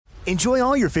Enjoy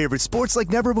all your favorite sports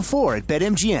like never before at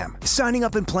BetMGM. Signing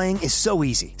up and playing is so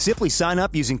easy. Simply sign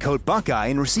up using code Buckeye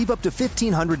and receive up to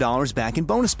 $1,500 back in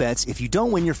bonus bets if you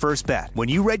don't win your first bet. When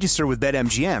you register with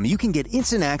BetMGM, you can get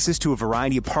instant access to a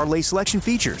variety of parlay selection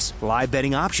features, live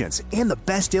betting options, and the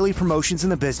best daily promotions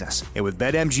in the business. And with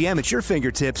BetMGM at your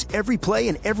fingertips, every play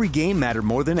and every game matter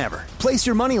more than ever. Place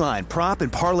your moneyline, prop,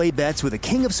 and parlay bets with the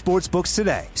king of sportsbooks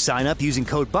today. Sign up using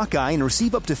code Buckeye and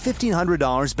receive up to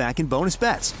 $1,500 back in bonus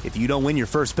bets if you don't win your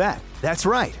first bet. That's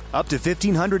right, up to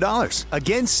 $1,500.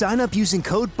 Again, sign up using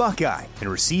code Buckeye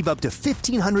and receive up to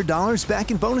 $1,500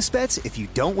 back in bonus bets if you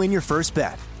don't win your first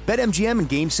bet. BetMGM and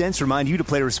GameSense remind you to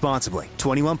play responsibly.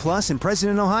 21 plus and present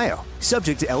in Ohio.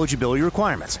 Subject to eligibility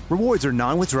requirements. Rewards are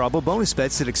non-withdrawable bonus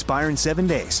bets that expire in 7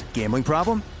 days. Gambling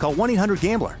problem? Call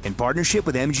 1-800-GAMBLER in partnership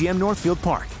with MGM Northfield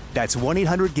Park. That's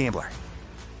 1-800-GAMBLER.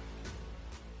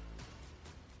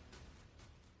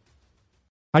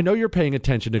 I know you're paying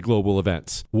attention to global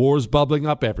events. Wars bubbling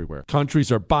up everywhere.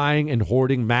 Countries are buying and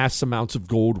hoarding mass amounts of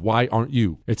gold. Why aren't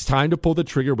you? It's time to pull the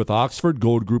trigger with Oxford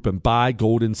Gold Group and buy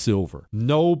gold and silver.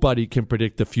 Nobody can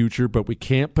predict the future, but we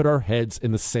can't put our heads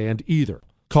in the sand either.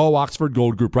 Call Oxford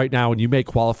Gold Group right now and you may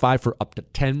qualify for up to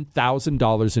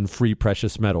 $10,000 in free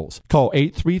precious metals. Call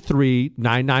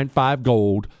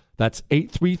 833-995-GOLD. That's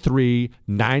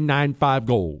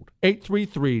 833-995-GOLD.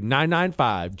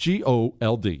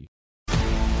 833-995-GOLD.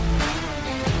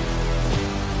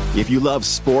 If you love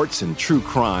sports and true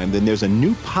crime, then there's a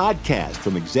new podcast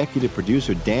from executive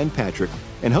producer Dan Patrick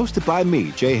and hosted by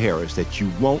me, Jay Harris, that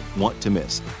you won't want to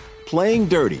miss. Playing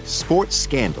Dirty: Sports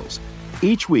Scandals.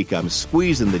 Each week, I'm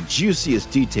squeezing the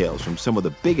juiciest details from some of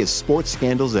the biggest sports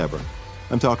scandals ever.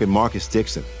 I'm talking Marcus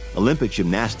Dixon, Olympic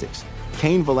gymnastics,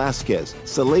 Cain Velasquez,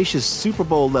 salacious Super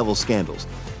Bowl-level scandals.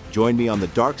 Join me on the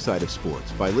dark side of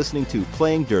sports by listening to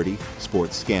Playing Dirty: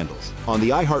 Sports Scandals on the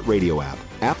iHeartRadio app,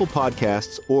 Apple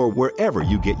Podcasts, or wherever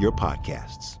you get your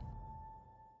podcasts.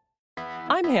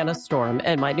 I'm Hannah Storm,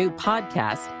 and my new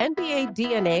podcast, NBA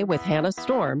DNA with Hannah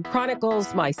Storm,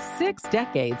 chronicles my 6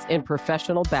 decades in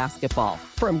professional basketball.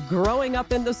 From growing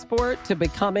up in the sport to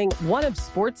becoming one of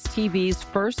sports TV's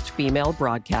first female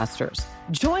broadcasters.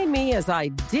 Join me as I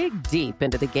dig deep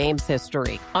into the game's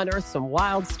history, unearth some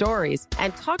wild stories,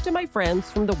 and talk to my friends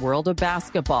from the world of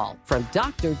basketball, from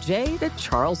Dr. J to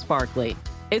Charles Barkley.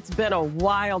 It's been a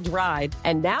wild ride,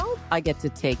 and now I get to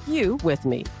take you with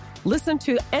me. Listen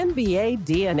to NBA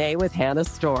DNA with Hannah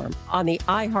Storm on the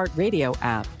iHeartRadio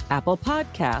app, Apple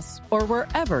Podcasts, or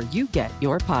wherever you get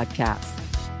your podcasts.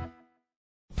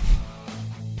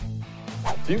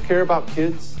 Do you care about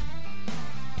kids?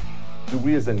 Do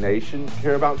we as a nation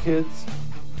care about kids?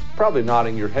 Probably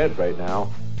nodding your head right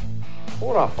now.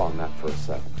 Hold off on that for a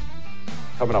second.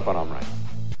 Coming up on I'm Right.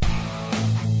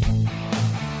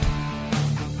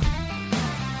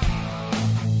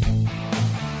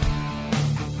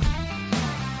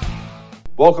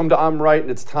 Welcome to I'm Right, and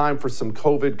it's time for some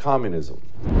COVID communism.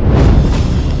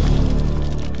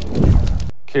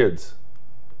 Kids,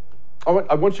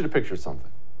 I want you to picture something.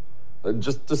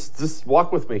 Just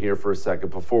walk with me here for a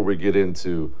second before we get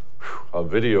into a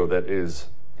video that is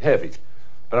heavy.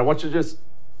 But I want you to just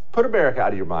put America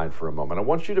out of your mind for a moment. I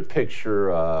want you to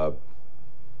picture a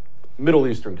Middle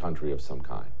Eastern country of some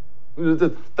kind.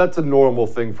 That's a normal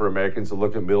thing for Americans to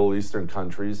look at Middle Eastern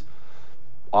countries,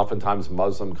 oftentimes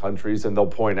Muslim countries, and they'll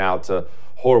point out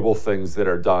horrible things that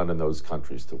are done in those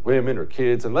countries to women or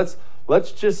kids. And let's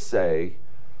just say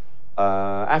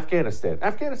Afghanistan.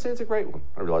 Afghanistan's a great one.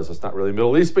 I realize it's not really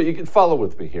Middle East, but you can follow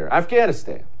with me here.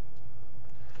 Afghanistan.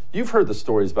 You've heard the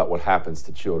stories about what happens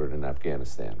to children in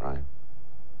Afghanistan, right?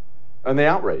 And they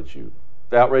outrage you.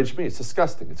 They outrage me. It's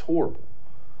disgusting. It's horrible.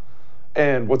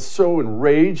 And what's so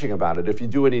enraging about it, if you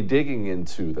do any digging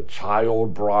into the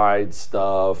child bride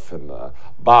stuff and the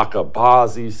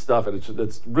Baka-Bazi stuff, and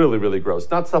it's really, really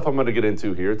gross. Not stuff I'm going to get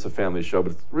into here. It's a family show,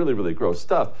 but it's really, really gross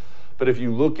stuff. But if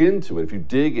you look into it, if you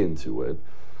dig into it,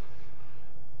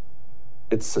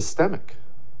 it's systemic.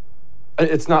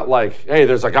 It's not like, hey,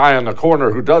 there's a guy on the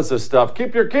corner who does this stuff.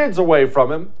 Keep your kids away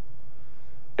from him.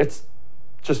 It's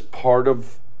just parts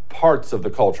of the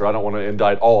culture. I don't want to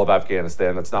indict all of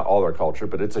Afghanistan. That's not all their culture,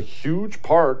 but it's a huge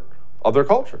part of their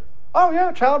culture. Oh,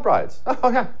 yeah, child brides. Oh,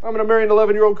 yeah, I'm going to marry an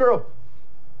 11-year-old girl.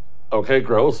 Okay,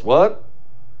 gross. What?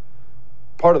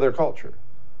 Part of their culture.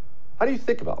 How do you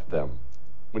think about them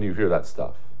when you hear that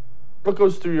stuff? What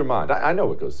goes through your mind? I know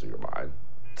what goes through your mind.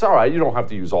 It's all right. You don't have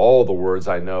to use all the words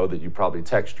I know that you probably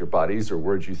text your buddies or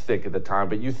words you think at the time,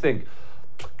 but you think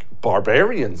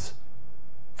barbarians,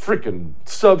 freaking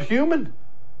subhuman,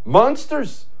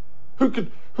 monsters. Who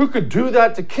could do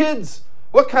that to kids?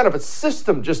 What kind of a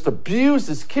system just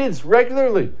abuses kids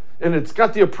regularly, and it's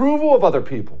got the approval of other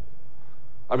people?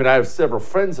 I mean, I have several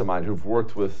friends of mine who've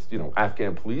worked with,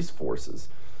 Afghan police forces.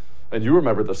 And you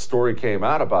remember the story came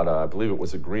out about, I believe it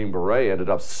was a Green Beret, ended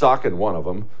up socking one of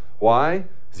them. Why?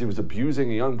 Because he was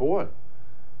abusing a young boy.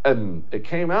 And it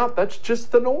came out, that's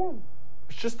just the norm.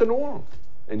 It's just the norm.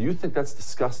 And you think that's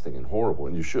disgusting and horrible,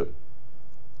 and you should.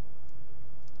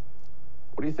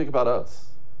 What do you think about us?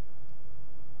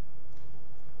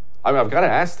 I mean, I've got to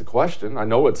ask the question. I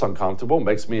know it's uncomfortable,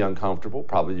 makes me uncomfortable.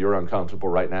 Probably you're uncomfortable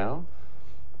right now.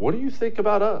 What do you think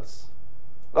about us?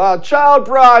 Child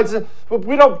brides.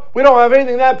 We don't have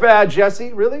anything that bad,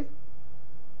 Jesse. Really?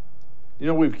 You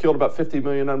know we've killed about 50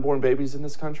 million unborn babies in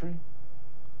this country?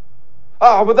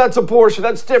 Oh, but that's abortion.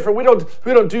 That's different. We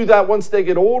don't do that once they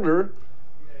get older.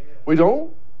 We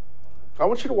don't? I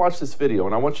want you to watch this video,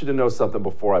 and I want you to know something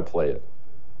before I play it.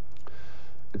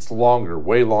 It's longer,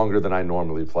 way longer than I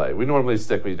normally play. We normally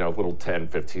stick with, little 10,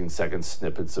 15-second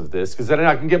snippets of this, because then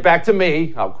I can get back to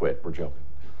me. I'll quit. We're joking.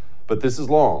 But this is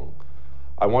long.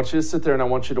 I want you to sit there and I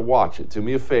want you to watch it. Do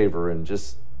me a favor and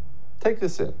just take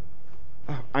this in.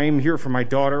 I am here for my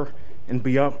daughter, and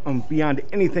beyond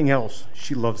anything else,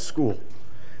 she loves school.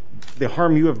 The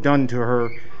harm you have done to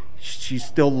her, she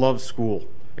still loves school.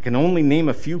 I can only name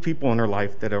a few people in her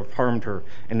life that have harmed her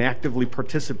and actively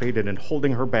participated in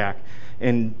holding her back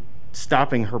and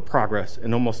stopping her progress,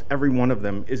 and almost every one of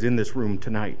them is in this room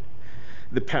tonight.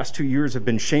 The past 2 years have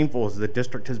been shameful as the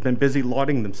district has been busy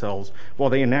lauding themselves while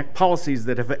they enact policies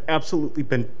that have absolutely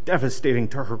been devastating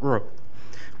to her growth.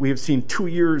 We have seen 2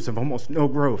 years of almost no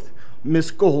growth,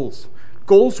 missed goals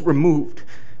removed.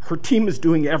 Her team is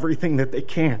doing everything that they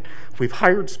can. We've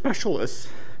hired specialists.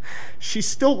 She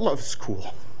still loves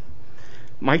school.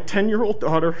 My 10-year-old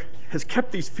daughter has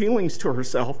kept these feelings to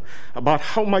herself about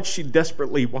how much she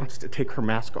desperately wants to take her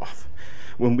mask off.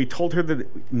 When we told her that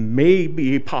it may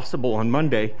be possible on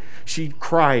Monday, she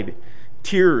cried,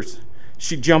 tears.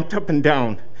 She jumped up and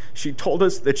down. She told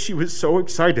us that she was so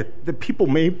excited that people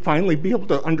may finally be able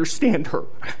to understand her.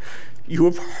 You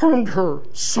have harmed her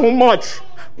so much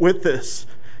with this.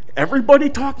 Everybody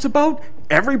talks about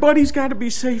everybody's got to be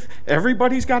safe,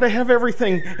 everybody's got to have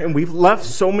everything, and we've left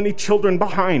so many children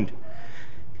behind.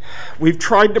 We've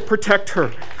tried to protect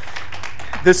her.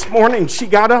 This morning, she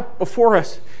got up before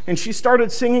us and she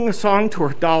started singing a song to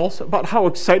her dolls about how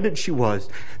excited she was,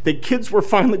 that kids were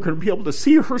finally going to be able to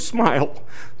see her smile,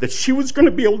 that she was going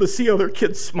to be able to see other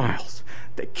kids' smiles,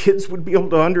 that kids would be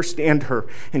able to understand her,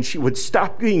 and she would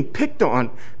stop being picked on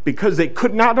because they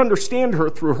could not understand her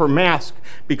through her mask,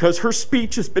 because her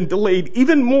speech has been delayed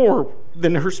even more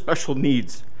than her special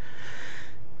needs.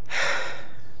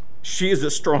 She is a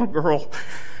strong girl,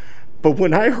 but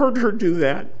when I heard her do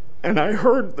that, and I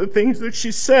heard the things that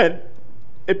she said,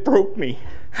 it broke me.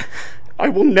 I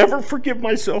will never forgive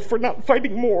myself for not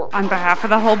fighting more. On behalf of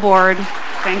the whole board,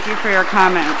 thank you for your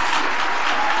comments.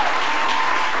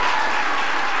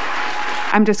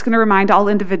 I'm just going to remind all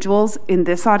individuals in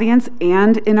this audience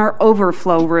and in our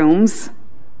overflow rooms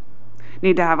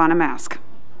need to have on a mask.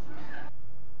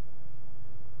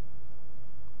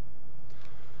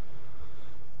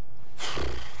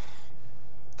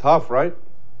 Tough, right?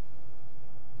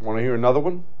 Want to hear another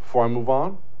one before I move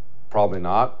on? Probably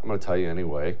not. I'm going to tell you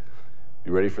anyway.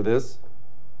 You ready for this?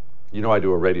 You know I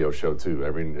do a radio show too.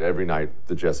 Every night,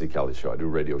 the Jesse Kelly Show. I do a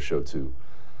radio show too.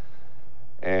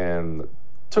 And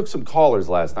took some callers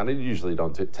last night. I usually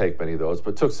don't take many of those,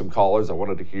 but took some callers. I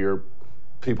wanted to hear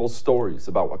people's stories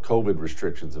about what COVID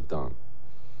restrictions have done.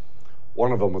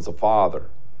 One of them was a father.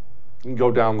 You can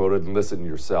go download it and listen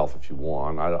yourself if you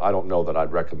want. I don't know that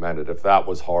I'd recommend it. If that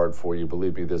was hard for you,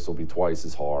 believe me, this will be twice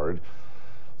as hard.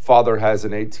 Father has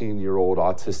an 18-year-old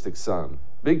autistic son.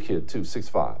 Big kid, too,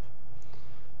 6'5".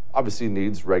 Obviously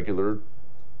needs regular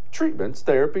treatments,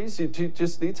 therapies. He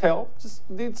just needs help, just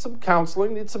needs some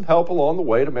counseling, needs some help along the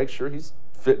way to make sure he's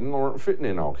fitting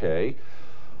in okay.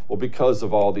 Well, because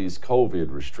of all these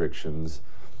COVID restrictions,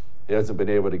 he hasn't been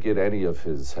able to get any of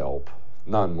his help,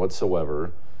 none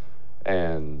whatsoever.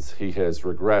 And he has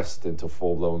regressed into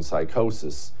full-blown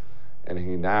psychosis. And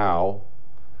he now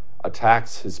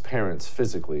attacks his parents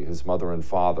physically, his mother and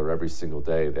father, every single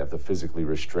day. They have to physically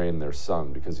restrain their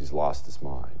son because he's lost his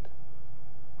mind.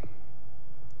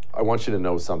 I want you to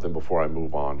know something before I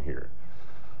move on here.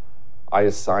 I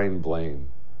assign blame.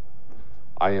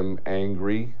 I am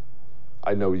angry.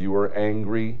 I know you are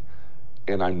angry,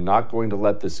 and I'm not going to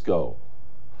let this go.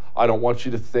 I don't want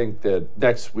you to think that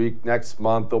next week, next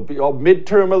month, there'll be all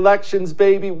midterm elections,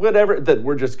 baby, whatever, that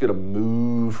we're just going to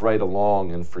move right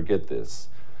along and forget this.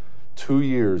 2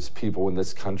 years, people in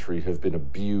this country have been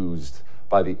abused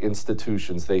by the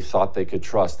institutions they thought they could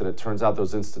trust. And it turns out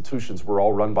those institutions were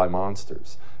all run by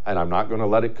monsters. And I'm not going to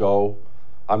let it go.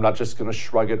 I'm not just going to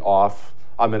shrug it off.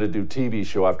 I'm going to do TV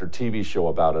show after TV show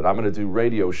about it. I'm going to do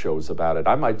radio shows about it.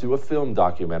 I might do a film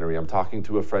documentary. I'm talking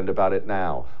to a friend about it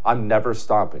now. I'm never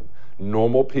stopping.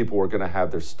 Normal people are going to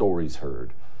have their stories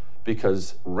heard,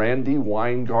 because Randi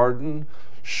Weingarten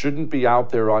shouldn't be out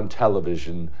there on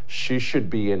television. She should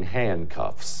be in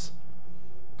handcuffs.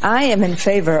 I am in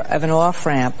favor of an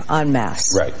off-ramp on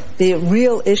masks. Right. The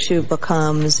real issue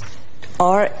becomes,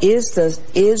 is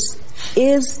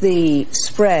the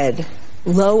spread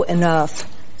low enough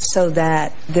so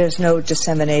that there's no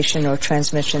dissemination or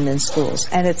transmission in schools?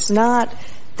 And it's not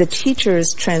the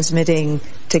teachers transmitting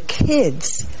to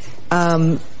kids.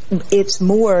 It's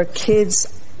more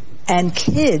kids and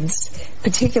kids,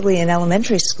 particularly in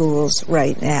elementary schools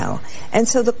right now. And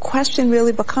so the question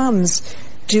really becomes,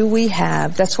 do we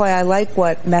have, that's why I like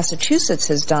what Massachusetts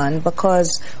has done,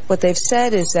 because what they've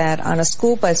said is that on a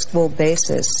school-by-school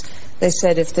basis, they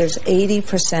said if there's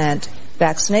 80%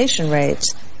 vaccination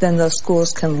rates, then those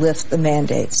schools can lift the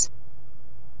mandates.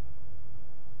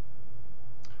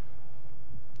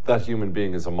 That human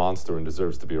being is a monster and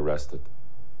deserves to be arrested.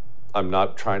 I'm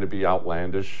not trying to be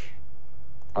outlandish.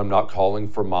 I'm not calling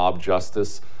for mob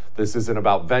justice. This isn't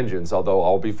about vengeance, although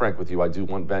I'll be frank with you, I do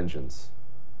want vengeance.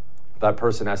 That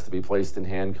person has to be placed in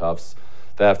handcuffs.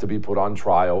 They have to be put on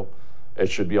trial.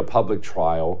 It should be a public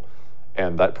trial,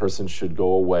 and that person should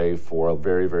go away for a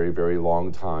very, very, very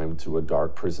long time to a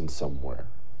dark prison somewhere.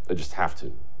 They just have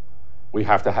to. We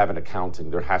have to have an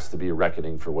accounting. There has to be a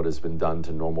reckoning for what has been done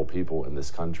to normal people in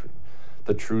this country.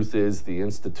 The truth is, the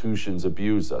institutions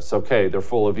abuse us. Okay, they're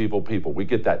full of evil people. We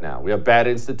get that now. We have bad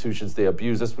institutions. They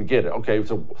abuse us. We get it. Okay,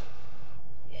 so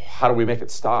how do we make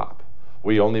it stop?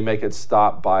 We only make it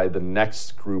stop by the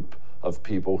next group of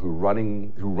people who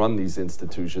run these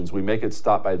institutions. We make it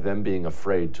stop by them being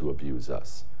afraid to abuse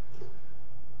us.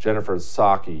 Jennifer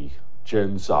Psaki,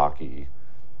 Jen Psaki,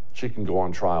 she can go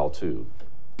on trial too.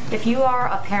 If you are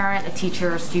a parent, a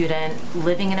teacher, a student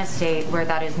living in a state where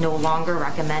that is no longer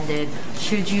recommended,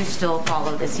 should you still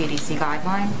follow the CDC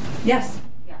guideline? Yes.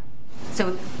 Yeah.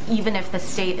 So even if the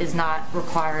state is not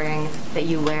requiring that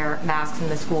you wear masks in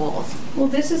the schools? Well,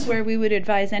 this is where we would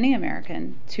advise any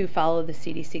American to follow the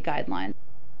CDC guideline.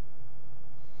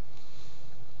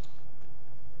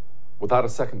 Without a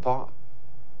second thought.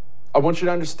 I want you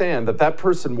to understand that that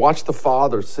person watched the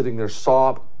father sitting there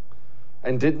sob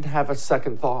and didn't have a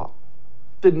second thought,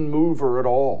 didn't move her at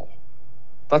all.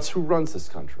 That's who runs this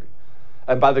country.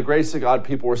 And by the grace of God,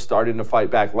 people are starting to fight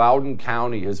back. Loudoun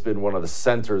County has been one of the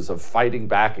centers of fighting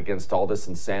back against all this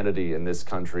insanity in this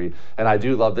country. And I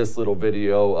do love this little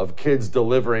video of kids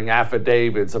delivering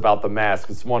affidavits about the mask.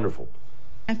 It's wonderful.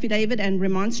 Affidavit and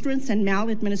remonstrance and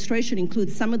maladministration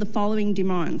includes some of the following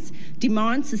demands.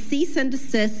 Demands to cease and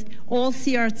desist all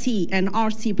CRT and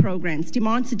RC programs.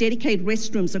 Demands to dedicate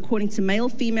restrooms according to male,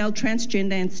 female,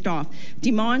 transgender, and staff.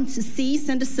 Demands to cease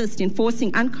and desist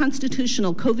enforcing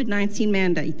unconstitutional COVID-19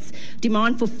 mandates.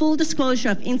 Demand for full disclosure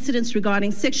of incidents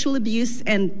regarding sexual abuse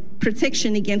and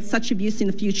protection against such abuse in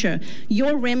the future.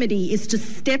 Your remedy is to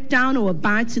step down or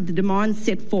abide to the demands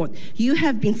set forth. You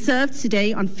have been served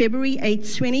today on February 8,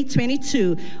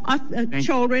 2022.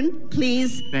 Children,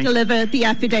 please deliver the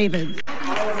affidavits. You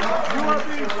are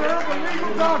being served a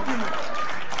legal document.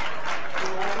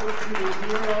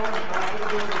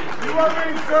 You are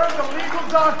being served a legal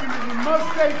document. You must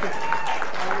take it.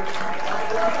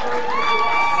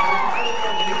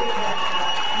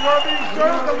 You are being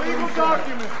served a legal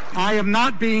document. I am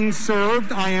not being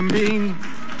served. I am being...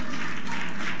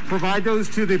 Provide those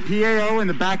to the PAO in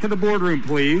the back of the boardroom,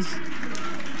 please.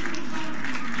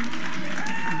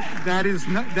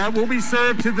 That will be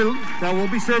served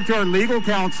to our legal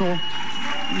counsel.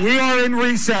 We are in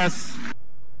recess.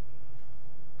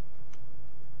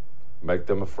 Make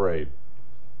them afraid.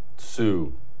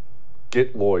 Sue.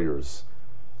 Get lawyers.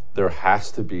 There has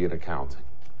to be an accounting.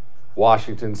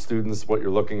 Washington students, what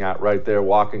you're looking at right there,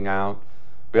 walking out.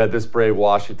 We had this brave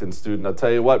Washington student. I'll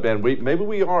tell you what, man,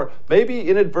 maybe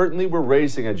inadvertently we're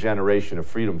raising a generation of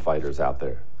freedom fighters out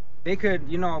there. They could,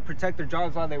 protect their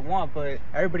jobs all they want, but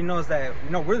everybody knows that,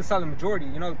 we're the silent majority.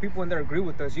 The people in there agree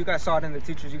with us. You guys saw it in the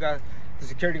teachers. You guys, the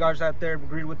security guards out there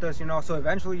agreed with us, So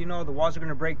eventually, the walls are going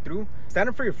to break through. Stand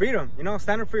up for your freedom,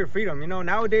 Stand up for your freedom.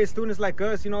 Nowadays, students like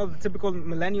us, the typical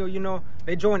millennial,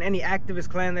 they join any activist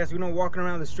clan that's, walking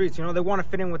around the streets. They want to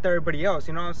fit in with everybody else.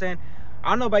 You know what I'm saying? I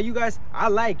don't know about you guys. I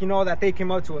like, that they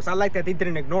came up to us. I like that they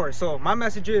didn't ignore it. So my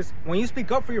message is, when you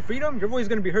speak up for your freedom, your voice is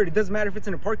going to be heard. It doesn't matter if it's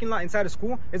in a parking lot, inside a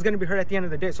school, it's going to be heard at the end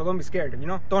of the day. So don't be scared,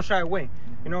 Don't shy away,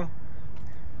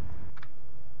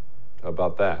 How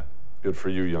about that? Good for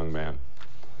you, young man.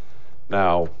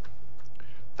 Now,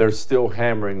 they're still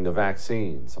hammering the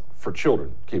vaccines for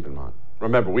children, keep in mind.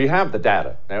 Remember, we have the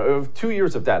data. Now, we have 2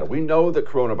 years of data. We know that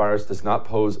coronavirus does not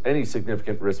pose any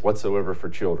significant risk whatsoever for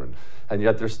children. And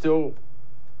yet they're still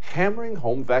hammering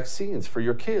home vaccines for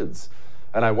your kids.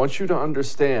 And I want you to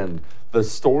understand, the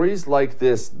stories like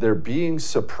this, they're being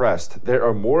suppressed. There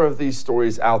are more of these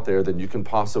stories out there than you can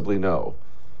possibly know.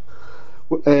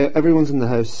 Everyone's in the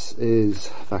house is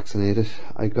vaccinated.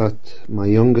 I got my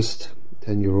youngest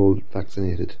 10-year-old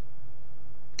vaccinated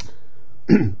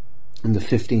on the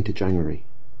 15th of January.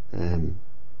 2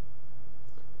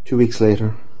 weeks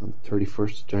later, on the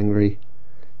 31st of January,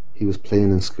 he was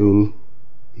playing in school.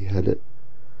 He had it.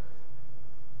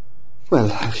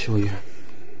 Well, I'll show you.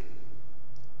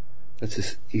 That's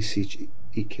his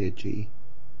EKG.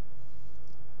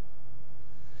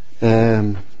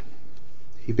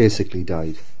 He basically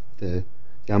died. The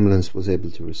ambulance was able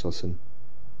to resuscitate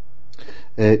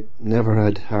him. Never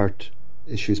had heart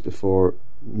issues before.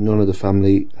 None of the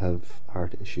family have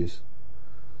heart issues.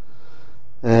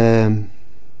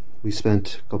 We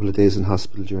spent a couple of days in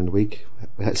hospital during the week.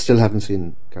 We still haven't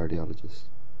seen a cardiologist.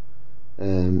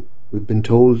 We've been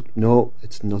told, no,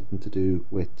 it's nothing to do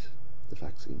with the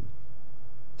vaccine,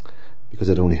 because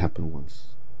it only happened once.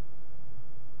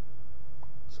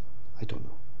 So, I don't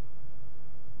know.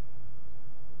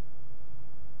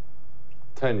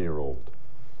 10-year-old.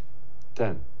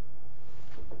 10.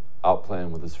 Out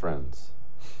playing with his friends.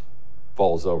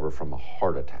 Falls over from a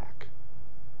heart attack.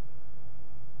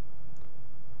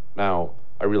 Now,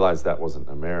 I realize that wasn't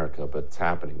America, but it's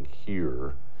happening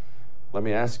here. Let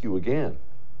me ask you again.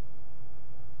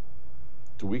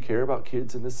 Do we care about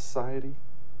kids in this society?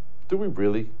 Do we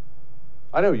really?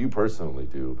 I know you personally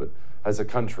do, but as a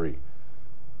country,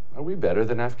 are we better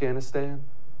than Afghanistan?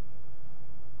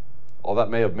 All that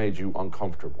may have made you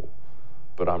uncomfortable,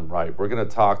 but I'm right. We're going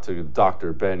to talk to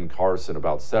Dr. Ben Carson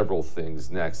about several things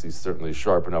next. He's certainly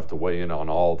sharp enough to weigh in on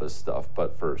all this stuff.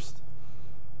 But first,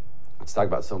 let's talk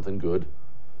about something good.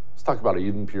 Let's talk about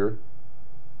Eden Pure.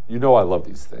 You know I love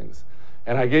these things.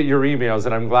 And I get your emails,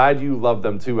 and I'm glad you love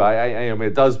them too. I am.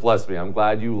 It does bless me. I'm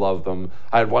glad you love them.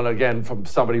 I had one again from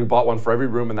somebody who bought one for every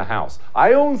room in the house.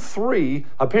 I own 3.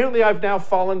 Apparently, I've now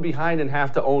fallen behind and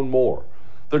have to own more.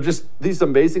 They're just these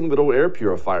amazing little air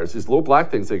purifiers, these little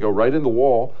black things. They go right in the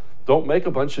wall, don't make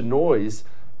a bunch of noise,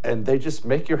 and they just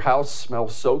make your house smell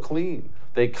so clean.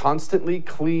 They constantly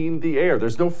clean the air.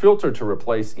 There's no filter to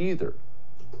replace either.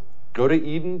 Go to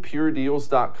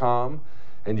EdenPureDeals.com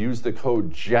and use the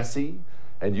code Jesse,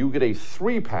 and you get a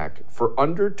 3-pack for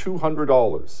under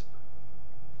 $200.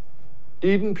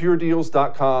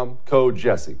 EdenPureDeals.com, code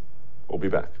Jesse. We'll be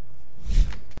back.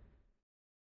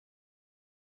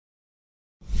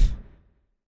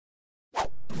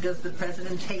 Does the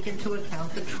president take into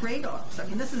account the trade-offs? I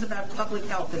mean, this is about public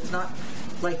health. It's not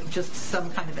like just some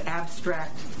kind of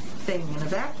abstract thing in a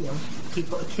vacuum.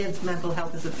 Kids' mental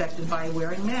health is affected by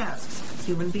wearing masks.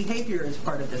 Human behavior is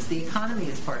part of this. The economy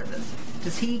is part of this.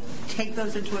 Does he take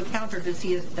those into account, or does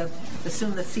he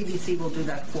assume the CDC will do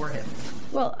that for him?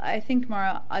 Well, I think,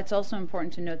 Mara, it's also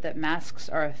important to note that masks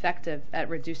are effective at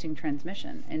reducing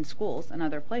transmission in schools and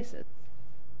other places.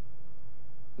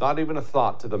 Not even a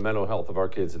thought to the mental health of our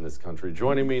kids in this country.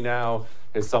 Joining me now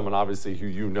is someone obviously who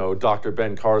you know, Dr.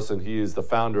 Ben Carson. He is the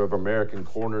founder of American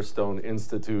Cornerstone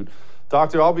Institute.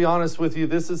 Doctor, I'll be honest with you,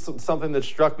 this is something that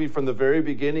struck me from the very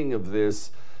beginning of this,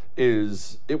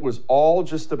 is it was all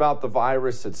just about the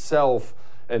virus itself,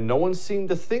 and no one seemed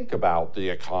to think about the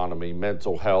economy,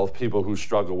 mental health, people who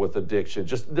struggle with addiction.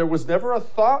 Just there was never a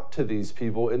thought to these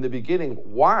people in the beginning.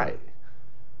 Why?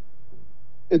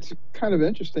 It's kind of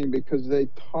interesting because they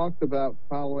talked about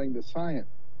following the science.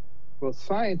 Well,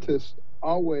 scientists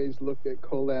always look at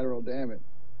collateral damage.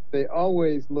 They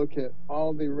always look at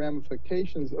all the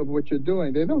ramifications of what you're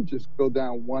doing. They don't just go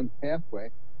down one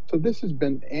pathway. So this has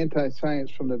been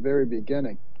anti-science from the very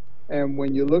beginning. And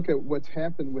when you look at what's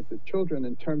happened with the children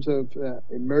in terms of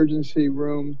emergency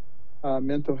room,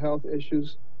 mental health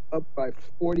issues, up by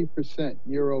 40%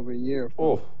 year over year.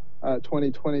 From,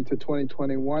 2020 to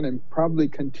 2021, and probably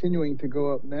continuing to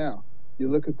go up now. You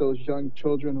look at those young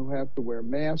children who have to wear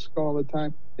masks all the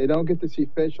time. They don't get to see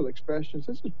facial expressions.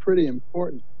 This is pretty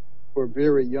important for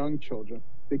very young children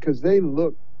because they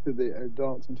look to the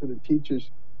adults and to the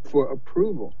teachers for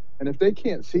approval. And if they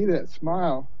can't see that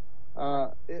smile,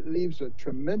 it leaves a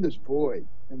tremendous void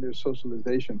in their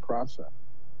socialization process.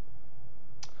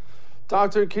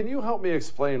 Doctor, can you help me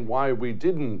explain why we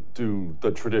didn't do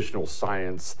the traditional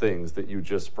science things that you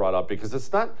just brought up? Because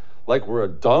it's not like we're a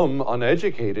dumb,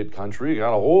 uneducated country. You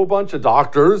got a whole bunch of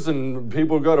doctors and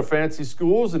people who go to fancy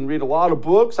schools and read a lot of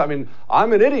books. I mean,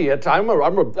 I'm an idiot. I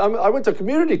went to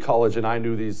community college and I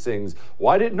knew these things.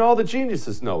 Why didn't all the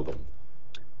geniuses know them?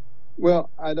 Well,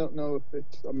 I don't know if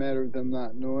it's a matter of them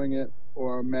not knowing it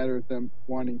or a matter of them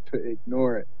wanting to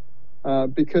ignore it.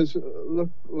 Because, look,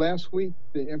 last week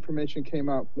the information came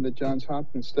out from the Johns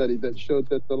Hopkins study that showed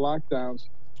that the lockdowns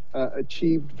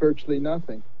achieved virtually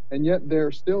nothing. And yet there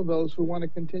are still those who want to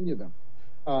continue them.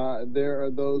 There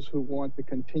are those who want to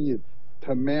continue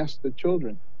to mask the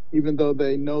children, even though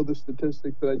they know the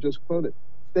statistics that I just quoted.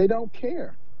 They don't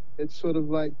care. It's sort of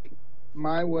like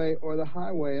my way or the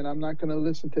highway, and I'm not going to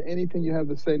listen to anything you have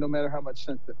to say, no matter how much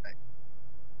sense it makes.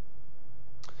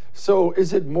 So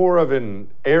is it more of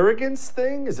an arrogance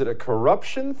thing? Is it a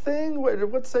corruption thing?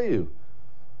 What say you?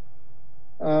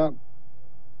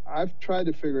 I've tried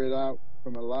to figure it out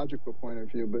from a logical point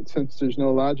of view, but since there's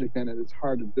no logic in it, it's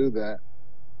hard to do that.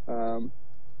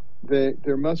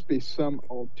 There must be some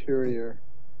ulterior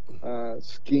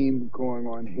scheme going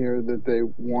on here that they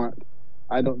want.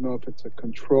 I don't know if it's a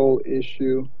control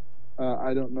issue.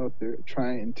 I don't know if they're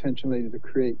trying intentionally to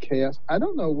create chaos. I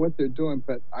don't know what they're doing,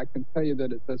 but I can tell you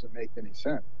that it doesn't make any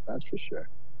sense. That's for sure.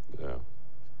 Yeah.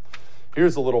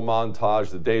 Here's a little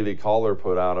montage the Daily Caller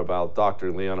put out about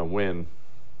Dr. Leana Wen.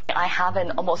 I have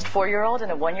an almost 4-year-old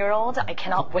and a 1-year-old. I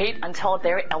cannot wait until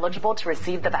they're eligible to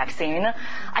receive the vaccine.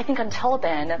 I think until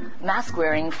then, mask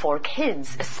wearing for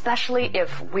kids, especially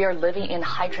if we are living in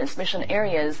high transmission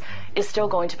areas, is still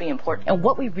going to be important. And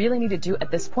what we really need to do at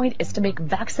this point is to make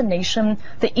vaccination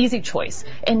the easy choice.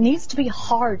 It needs to be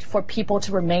hard for people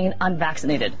to remain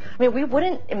unvaccinated. I mean, we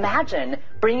wouldn't imagine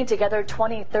bringing together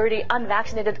 20, 30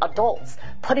 unvaccinated adults,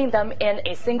 putting them in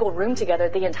a single room together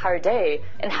the entire day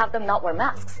and have them not wear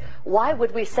masks. Why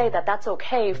would we say that that's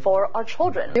okay for our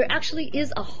children? There actually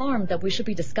is a harm that we should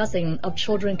be discussing of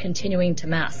children continuing to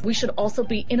mask. We should also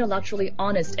be intellectually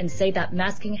honest and say that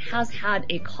masking has had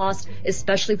a cost,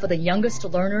 especially for the youngest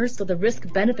learners, so the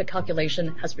risk-benefit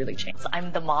calculation has really changed.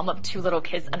 I'm the mom of 2 little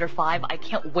kids under 5. I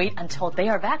can't wait until they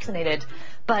are vaccinated,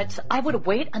 but I would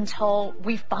wait until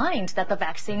we find that the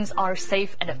vaccines are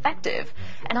safe and effective.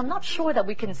 And I'm not sure that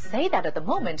we can say that at the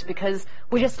moment because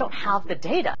we just don't have the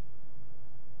data.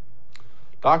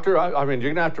 Doctor, I mean, you're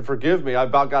going to have to forgive me. I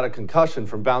about got a concussion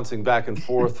from bouncing back and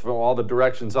forth from all the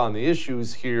directions on the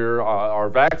issues here. Are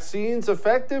vaccines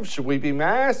effective? Should we be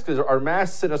masked? Are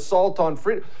masks an assault on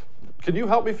freedom? Can you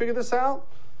help me figure this out?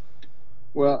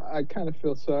 Well, I kind of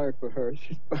feel sorry for her.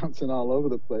 She's bouncing all over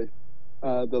the place.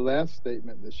 The last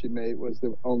statement that she made was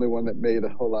the only one that made a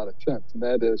whole lot of sense, and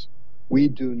that is, we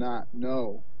do not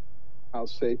know how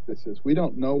safe this is. We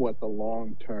don't know what the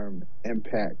long-term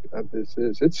impact of this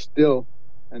is. It's still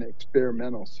an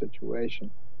experimental situation.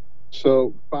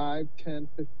 So 5, 10,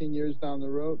 15 years down the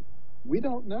road, we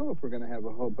don't know if we're going to have a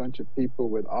whole bunch of people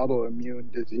with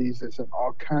autoimmune diseases and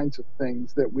all kinds of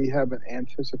things that we haven't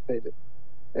anticipated.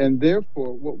 And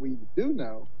therefore, what we do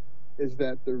know is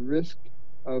that the risk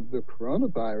of the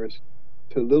coronavirus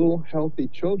to little healthy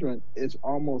children is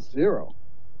almost zero.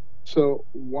 So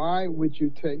why would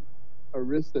you take a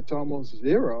risk that's almost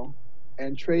zero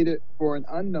and trade it for an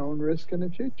unknown risk in the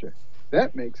future?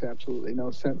 That makes absolutely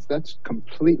no sense. That's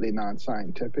completely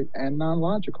non-scientific and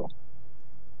non-logical.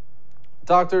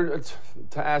 Doctor,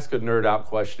 to ask a nerd-out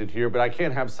question here, but I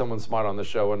can't have someone smart on the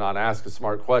show and not ask a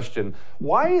smart question.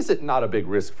 Why is it not a big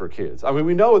risk for kids? I mean,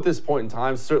 we know at this point in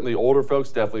time, certainly older folks,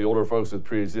 definitely older folks with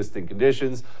pre-existing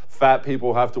conditions, fat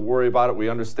people have to worry about it. We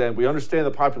understand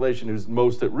the population who's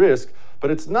most at risk,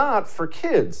 but it's not for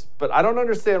kids. But I don't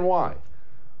understand why.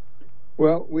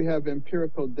 Well, we have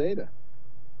empirical data.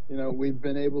 You know, we've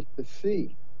been able to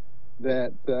see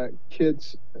that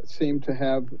kids seem to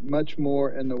have much more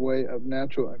in the way of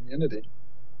natural immunity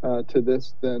to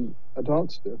this than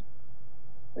adults do.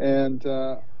 And,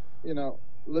 you know,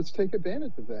 let's take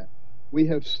advantage of that. We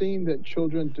have seen that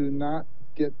children do not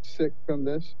get sick from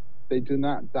this. They do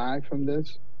not die from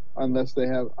this unless they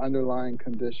have underlying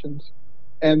conditions.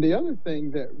 And the other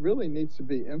thing that really needs to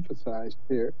be emphasized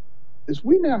here is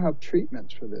we now have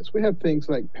treatments for this. We have things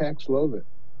like Paxlovid,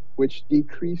 which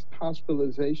decreased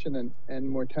hospitalization and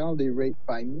mortality rate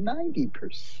by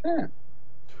 90%.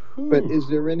 But is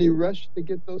there any rush to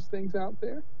get those things out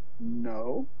there?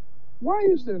 No. Why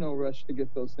is there no rush to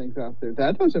get those things out there?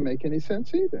 That doesn't make any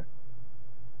sense either.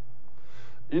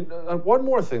 One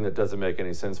more thing that doesn't make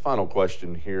any sense, final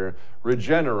question here.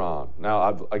 Regeneron.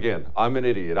 Now, I'm an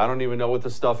idiot. I don't even know what the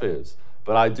stuff is.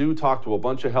 But I do talk to a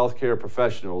bunch of healthcare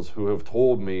professionals who have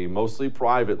told me, mostly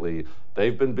privately,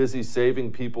 they've been busy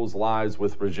saving people's lives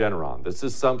with Regeneron. This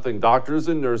is something doctors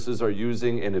and nurses are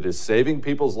using, and it is saving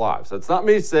people's lives. That's not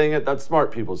me saying it, that's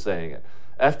smart people saying it.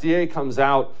 FDA comes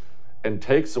out and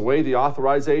takes away the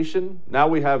authorization. Now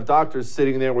we have doctors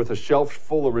sitting there with a shelf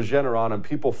full of Regeneron and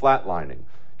people flatlining.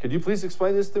 Could you please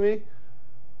explain this to me?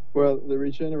 Well, the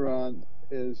Regeneron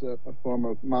is a form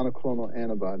of monoclonal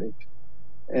antibodies.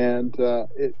 And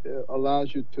it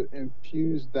allows you to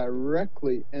infuse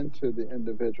directly into the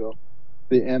individual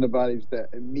the antibodies that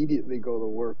immediately go to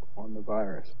work on the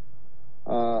virus.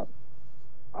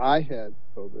 I had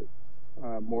COVID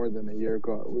more than a year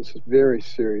ago. It was very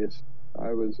serious.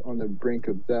 I was on the brink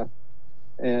of death,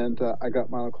 and I got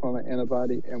monoclonal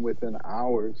antibody, and within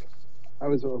hours, I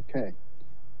was okay.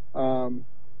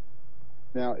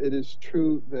 Now, it is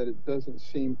true that it doesn't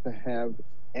seem to have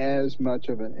as much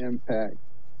of an impact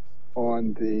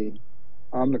on the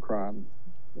Omicron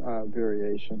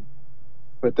variation,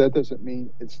 but that doesn't mean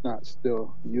it's not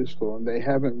still useful. And they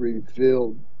haven't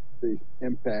revealed the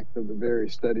impact of the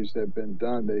various studies that have been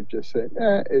done. They've just said,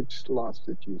 it's lost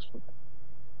its usefulness.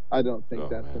 I don't think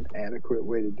that's an adequate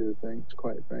way to do things,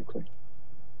 quite frankly.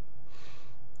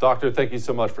 Doctor, thank you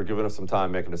so much for giving us some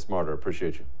time, making us smarter.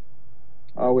 Appreciate you.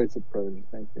 Always a pleasure.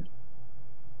 Thank you.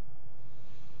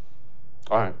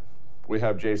 All right. We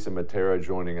have Jason Matera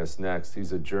joining us next.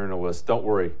 He's a journalist. Don't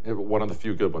worry, one of the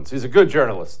few good ones. He's a good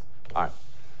journalist. All right.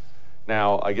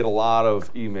 Now, I get a lot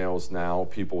of emails now,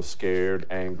 people scared,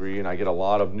 angry, and I get a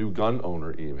lot of new gun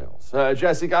owner emails.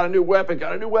 Jesse, got a new weapon.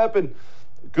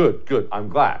 Good. I'm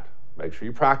glad. Make sure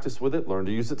you practice with it. Learn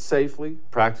to use it safely.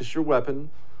 Practice your weapon.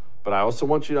 But I also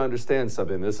want you to understand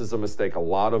something. This is a mistake a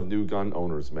lot of new gun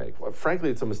owners make. Well, frankly,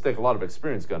 it's a mistake a lot of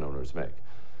experienced gun owners make.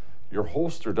 Your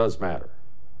holster does matter.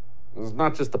 It's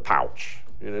not just a pouch.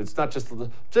 It's not just,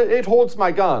 it holds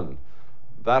my gun.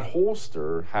 That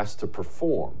holster has to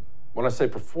perform. When I say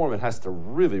perform, it has to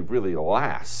really, really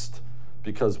last.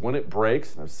 Because when it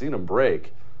breaks, and I've seen them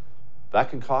break, that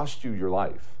can cost you your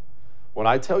life. When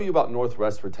I tell you about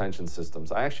Northwest Retention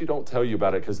Systems, I actually don't tell you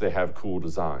about it because they have cool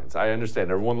designs. I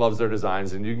understand everyone loves their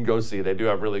designs, and you can go see they do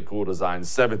have really cool designs,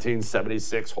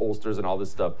 1776 holsters and all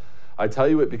this stuff. I tell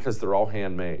you it because they're all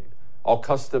handmade. All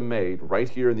custom made right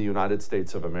here in the United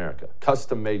States of America.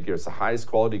 Custom made gear. It's the highest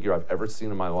quality gear I've ever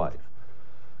seen in my life.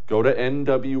 Go to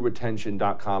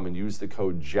nwretention.com and use the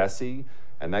code Jesse,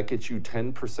 and that gets you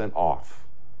 10% off.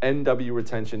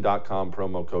 nwretention.com,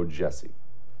 promo code Jesse.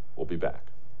 We'll be back.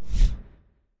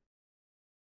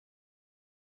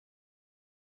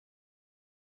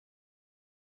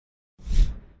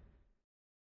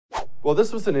 Well,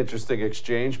 this was an interesting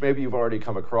exchange. Maybe you've already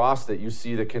come across it. You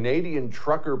see the Canadian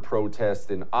trucker protest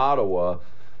in Ottawa.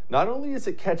 Not only is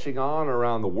it catching on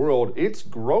around the world, it's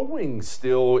growing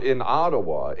still in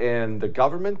Ottawa. And the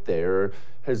government there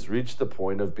has reached the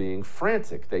point of being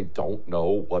frantic. They don't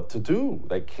know what to do.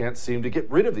 They can't seem to get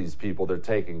rid of these people. They're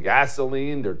taking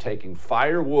gasoline, they're taking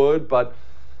firewood. But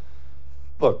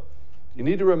look, you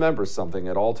need to remember something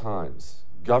at all times.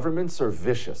 Governments are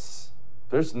vicious.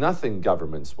 There's nothing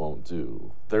governments won't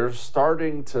do. They're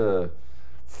starting to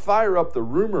fire up the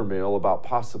rumor mill about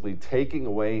possibly taking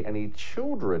away any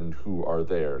children who are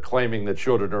there, claiming that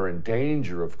children are in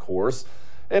danger, of course.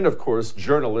 And of course,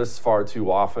 journalists far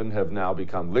too often have now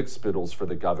become lickspittles for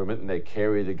the government, and they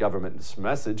carry the government's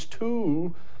message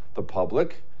to the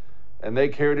public, and they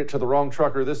carried it to the wrong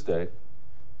trucker this day.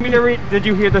 Did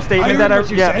you hear the statement that I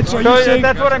said? So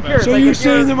that's what I'm curious. So you're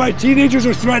saying that my teenagers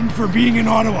are threatened for being in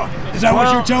Ottawa? Is that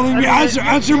what you're telling me?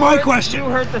 Answer my question. You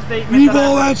heard the statement. We've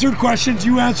all answered questions.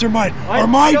 You answer mine. Are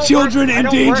my children in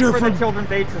danger from?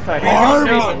 Are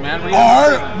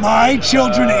my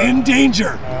children in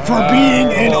danger for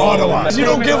being in Ottawa? You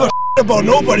don't give a about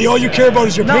nobody. All you care about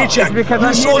is your paycheck.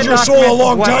 You sold your soul a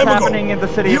long time ago.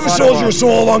 You sold your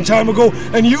soul a long time ago,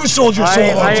 and you sold your soul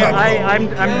a long time ago.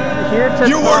 I'm here to.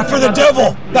 You work for the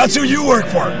devil. That's who you work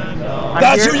for.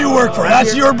 That's who you work for.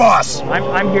 That's your boss.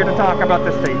 I'm here to talk about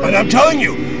this state. And I'm telling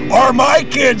you, are my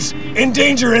kids in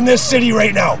danger in this city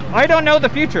right now? I don't know the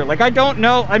future. Like, I don't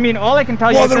know. I mean, all I can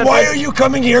tell you is that... Well, then why are you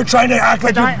coming here trying to act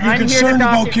like you're concerned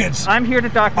about kids? I'm here to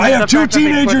document. I have two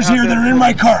teenagers here that are in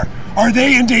my car. Are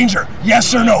they in danger?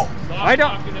 Yes or no? I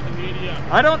don't.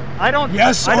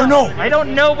 Yes or no? I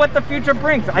don't know what the future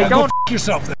brings. I don't. Go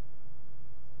yourself then.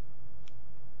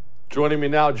 Joining me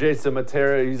now, Jason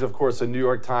Matera. He's, of course, a New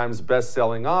York Times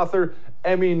best-selling author,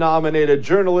 Emmy-nominated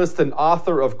journalist, and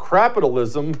author of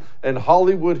Crapitalism and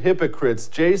Hollywood Hypocrites.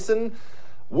 Jason,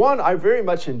 One, I very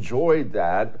much enjoyed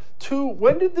that. Two,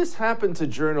 when did this happen to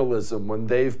journalism when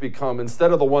they've become,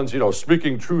 instead of the ones,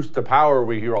 speaking truth to power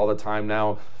we hear all the time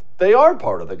now, they are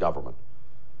part of the government?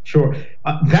 Sure.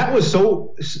 That was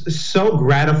so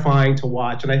gratifying to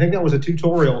watch. And I think that was a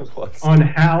tutorial on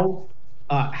how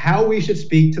we should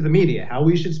speak to the media, how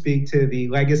we should speak to the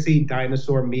legacy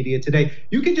dinosaur media today.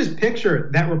 You can just picture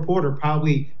that reporter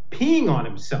probably peeing on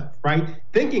himself, right?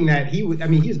 Thinking that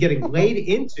he's getting laid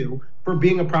into for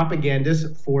being a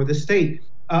propagandist for the state.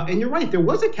 And you're right, there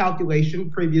was a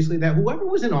calculation previously that whoever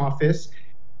was in office,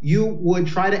 you would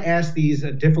try to ask these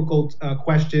difficult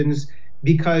questions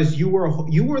because you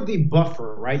were the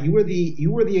buffer, right? You were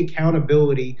the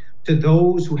accountability to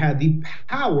those who had the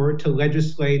power to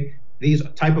legislate these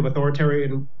type of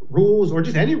authoritarian rules or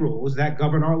just any rules that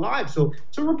govern our lives. So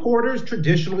reporters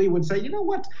traditionally would say, you know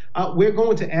what, we're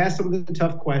going to ask some of the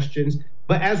tough questions.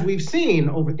 But as we've seen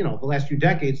over the last few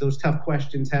decades, those tough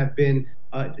questions have been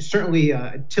certainly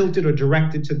tilted or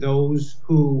directed to those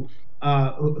who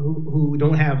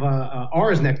don't have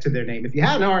R's next to their name. If you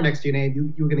had an R next to your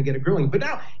name, you're going to get a grilling. But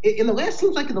now,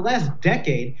 seems like in the last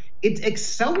decade, it's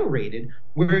accelerated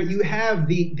where you have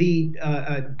the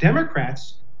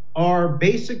Democrats are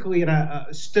basically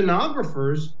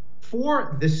stenographers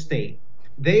for the state.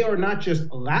 They are not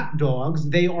just lapdogs,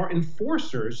 they are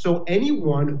enforcers. So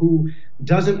anyone who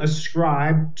doesn't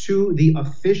ascribe to the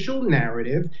official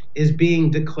narrative is being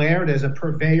declared as a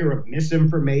purveyor of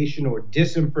misinformation or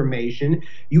disinformation.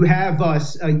 You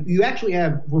actually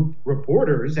have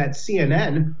reporters at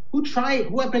CNN who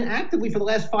have been actively for the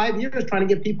last 5 years trying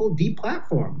to get people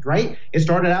deplatformed, right? It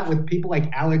started out with people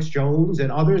like Alex Jones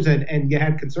and others, and you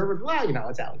had conservatives,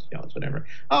 it's Alex Jones, whatever.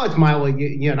 Oh, it's Milo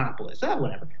Yiannopoulos,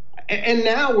 whatever. And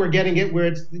now we're getting it where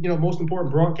it's, most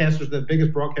important broadcasters, the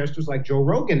biggest broadcasters like Joe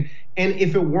Rogan. And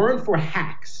if it weren't for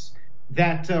hacks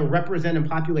that represent and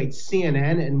populate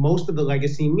CNN and most of the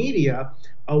legacy media,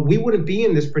 we wouldn't be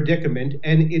in this predicament.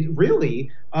 And it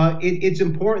really, it's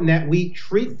important that we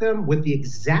treat them with the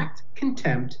exact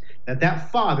contempt that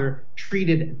father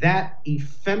treated that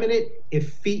effeminate,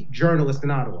 effete journalist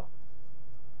in Ottawa.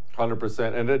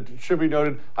 100%. And it should be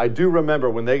noted, I do remember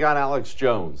when they got Alex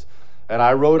Jones, and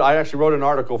I actually wrote an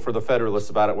article for the Federalist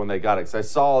about it when they got it, because I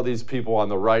saw all these people on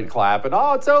the right clapping,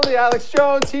 oh, it's only Alex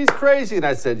Jones, he's crazy. And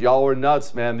I said, y'all are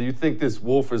nuts, man. You think this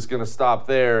wolf is going to stop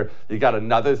there? You got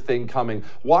another thing coming.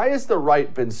 Why has the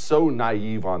right been so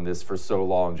naive on this for so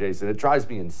long, Jason? It drives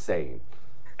me insane.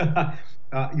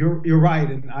 You're right,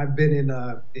 and I've been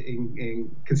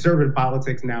in conservative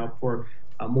politics now for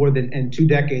more than 2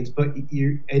 decades, but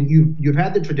you've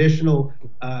had the traditional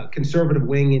conservative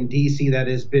wing in DC that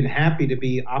has been happy to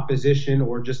be opposition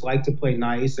or just like to play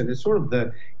nice, and it's sort of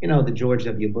the George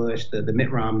W. Bush, the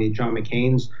Mitt Romney, John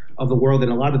McCain's of the world,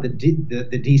 and a lot of the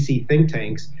DC think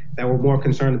tanks that were more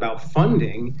concerned about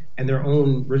funding and their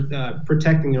own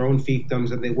protecting their own fiefdoms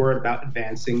than they were about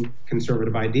advancing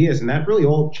conservative ideas, and that really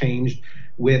all changed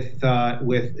with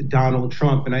Donald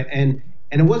Trump, and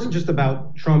it wasn't just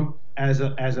about Trump as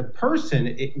a person.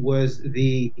 It was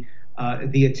the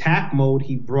attack mode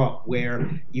he brought, where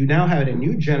you now had a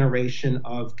new generation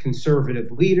of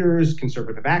conservative leaders,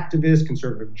 conservative activists,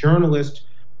 conservative journalists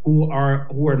who are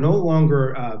no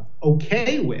longer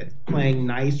okay with playing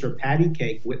nice or patty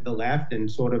cake with the left and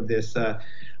sort of this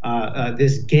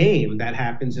game that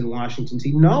happens in Washington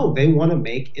D.C. No, they want to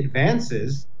make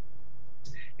advances,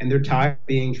 and they're tired of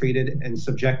being treated and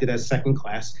subjected as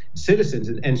second-class citizens.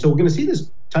 And so we're going to see this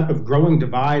type of growing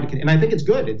divide, and I think it's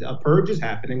good. A purge is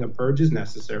happening. A purge is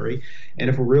necessary. And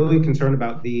if we're really concerned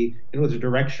about the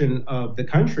direction of the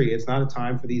country, it's not a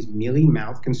time for these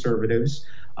mealy-mouthed conservatives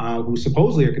who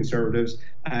supposedly are conservatives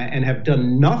and have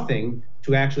done nothing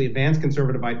to actually advance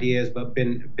conservative ideas, but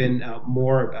been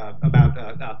more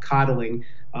about coddling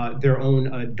their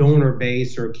own donor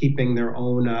base or keeping their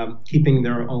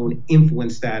own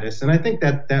influence status. And I think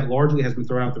that largely has been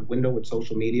thrown out the window with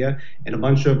social media, and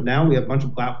now we have a bunch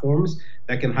of platforms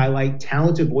that can highlight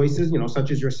talented voices, such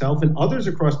as yourself and others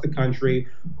across the country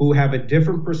who have a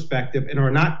different perspective and are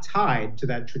not tied to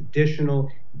that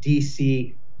traditional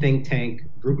DC think tank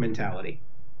group mentality.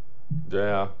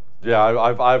 Yeah,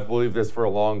 I've believed this for a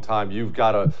long time. You've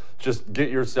got to just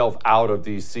get yourself out of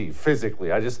D.C.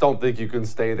 physically. I just don't think you can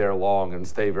stay there long and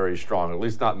stay very strong. At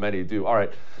least not many do. All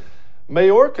right.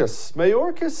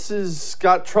 Mayorkas has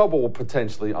got trouble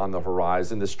potentially on the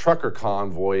horizon. This trucker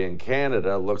convoy in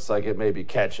Canada looks like it may be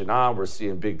catching on. We're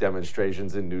seeing big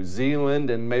demonstrations in New Zealand,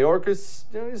 and Mayorkas,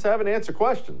 he's having to answer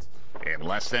questions. And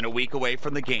less than a week away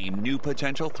from the game, new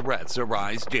potential threats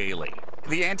arise daily.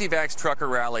 The anti-vax trucker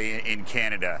rally in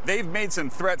Canada, they've made some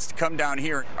threats to come down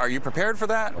here. Are you prepared for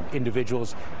that?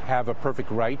 Individuals have a perfect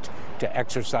right to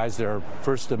exercise their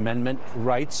First Amendment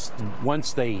rights.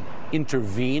 Once they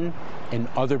intervene in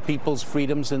other people's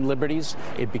freedoms and liberties,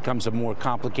 it becomes a more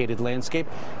complicated landscape.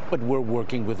 But we're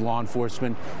working with law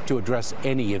enforcement to address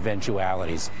any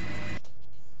eventualities.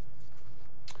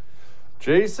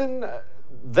 Jason,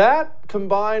 that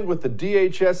combined with the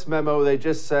DHS memo they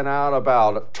just sent out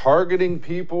about targeting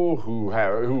people who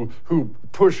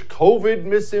push COVID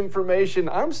misinformation,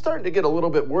 I'm starting to get a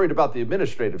little bit worried about the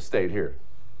administrative state here.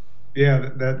 Yeah,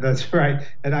 that's right.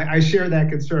 And I share that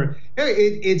concern.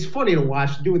 It's funny to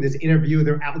watch doing this interview.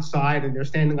 They're outside and they're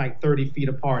standing like 30 feet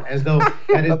apart as though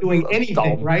that is doing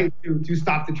anything, right, to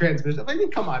stop the transmission. I mean,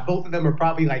 come on. Both of them are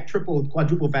probably like triple,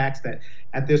 quadruple vaxxed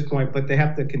at this point, but they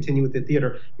have to continue with the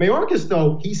theater. Mayorkas,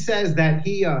 though, he says that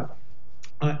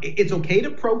it's okay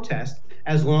to protest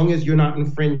as long as you're not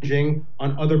infringing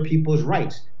on other people's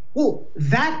rights. Well,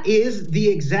 that is the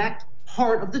exact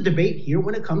part of the debate here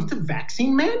when it comes to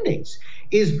vaccine mandates.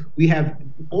 Is we have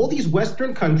all these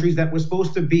Western countries that were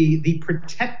supposed to be the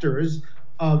protectors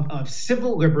of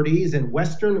civil liberties and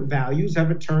Western values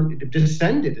have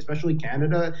descended, especially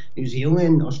Canada, New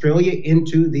Zealand, Australia,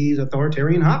 into these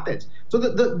authoritarian hotbeds. So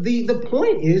the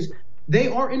point is, they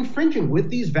are infringing with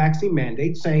these vaccine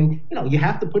mandates, saying, you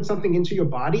have to put something into your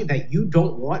body that you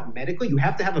don't want medically. You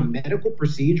have to have a medical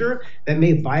procedure that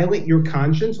may violate your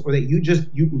conscience or that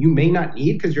you may not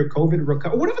need because you're COVID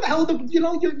recovered, whatever the hell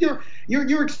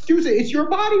your excuse. It's your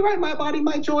body, right? My body,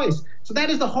 my choice. So that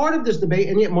is the heart of this debate.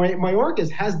 And yet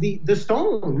Mayorkas has the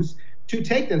stones to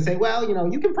take them and say, well,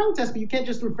 you can protest, but you can't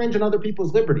just infringe on other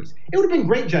people's liberties. It would have been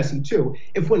great, Jesse, too,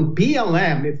 if when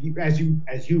BLM,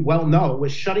 as you well know,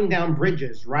 was shutting down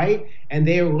bridges, right, and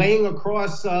they were laying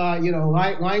across,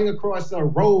 lying across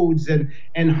roads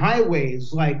and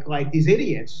highways like these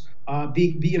idiots,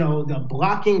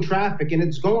 blocking traffic, and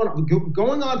it's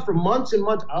going on for months and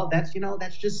months. Oh, that's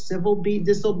just civil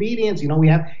disobedience.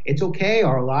 It's okay.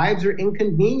 Our lives are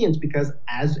inconvenienced because,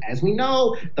 as we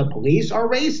know, the police are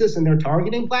racist and they're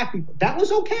targeting black people. That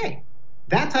was okay.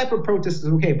 That type of protest is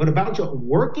okay. But about your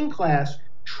working class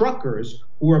truckers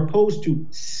who are opposed to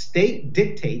state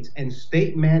dictates and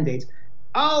state mandates,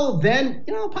 then,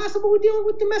 possible we're dealing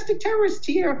with domestic terrorists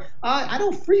here. I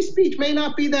know free speech may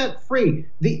not be that free.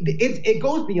 It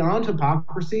goes beyond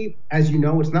hypocrisy. As you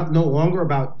know, it's no longer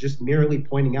about just merely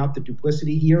pointing out the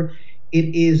duplicity here.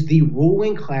 It is the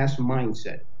ruling class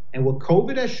mindset. And what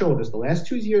COVID has showed us, the last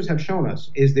 2 years have shown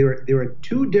us, is there are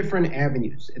two different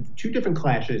avenues, two different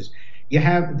clashes. You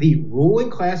have the ruling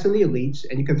class and the elites,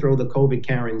 and you can throw the COVID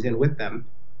Karens in with them.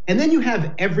 And then you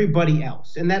have everybody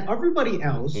else. And that everybody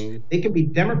else, they can be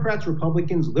Democrats,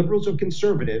 Republicans, liberals, or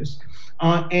conservatives.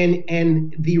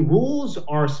 And the rules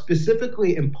are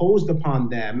specifically imposed upon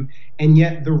them. And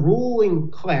yet the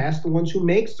ruling class, the ones who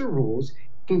makes the rules,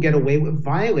 can get away with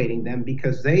violating them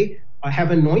because they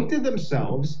have anointed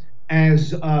themselves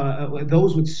as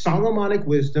those with Solomonic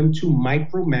wisdom to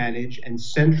micromanage and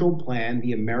central plan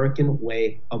the American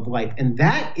way of life. And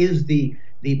that is the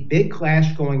big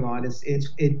clash going on.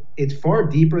 It's far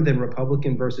deeper than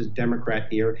Republican versus Democrat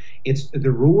here. It's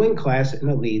the ruling class and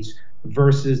elites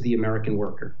versus the American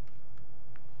worker.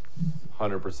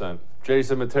 100%.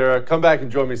 Jason Matera, come back and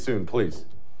join me soon, please.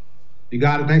 You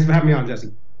got it. Thanks for having me on,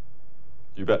 Jesse.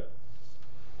 You bet.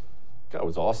 That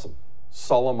was awesome.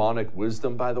 Solomonic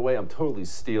wisdom, by the way. I'm totally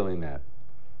stealing that.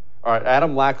 All right,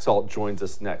 Adam Laxalt joins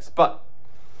us next. But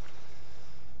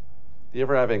do you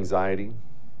ever have anxiety?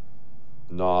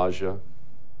 Nausea,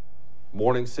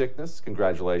 morning sickness,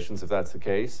 congratulations if that's the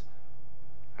case,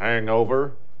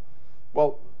 hangover?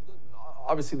 Well,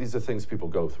 obviously these are things people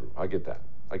go through. I get that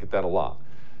a lot.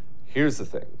 Here's the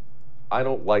thing. I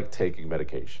don't like taking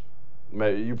medication.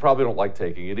 You probably don't like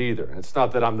taking it either. It's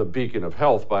not that I'm the beacon of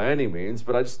health by any means,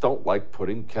 but I just don't like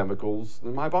putting chemicals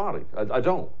in my body. I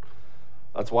don't.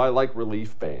 That's why I like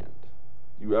Relief Band.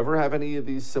 You ever have any of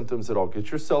these symptoms at all,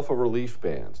 get yourself a Relief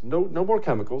Band. No more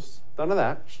chemicals, none of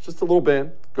that. It's just a little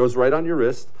band, goes right on your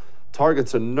wrist,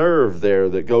 targets a nerve there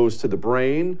that goes to the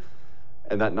brain,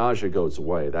 and that nausea goes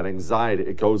away. That anxiety,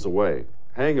 it goes away.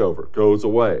 Hangover goes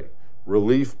away.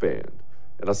 Relief Band.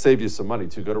 And I'll save you some money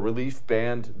too. Go to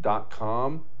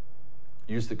reliefband.com.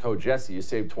 Use the code Jesse. You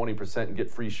save 20% and get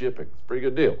free shipping. It's a pretty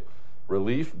good deal.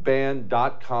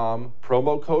 Reliefband.com,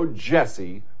 promo code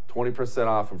Jesse. 20%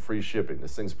 off and free shipping.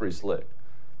 This thing's pretty slick.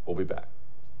 We'll be back.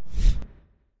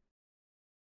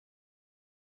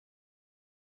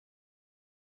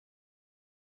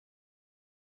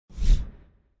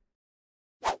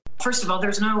 First of all,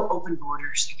 there's no open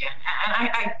borders again.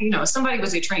 And I somebody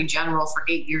was the Attorney General for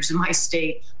 8 years in my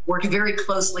state, worked very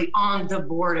closely on the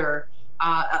border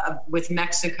with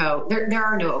Mexico. There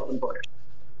are no open borders.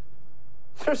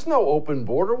 There's no open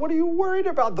border. What are you worried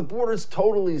about? The border's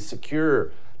totally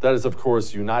secure. That is, of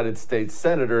course, United States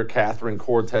Senator Catherine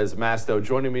Cortez Masto.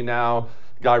 Joining me now,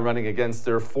 guy running against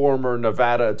their former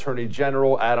Nevada Attorney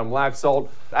General, Adam Laxalt.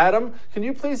 Adam, can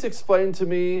you please explain to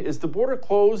me, is the border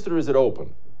closed or is it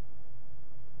open?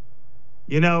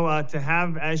 You know, to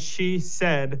have, as she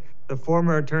said, the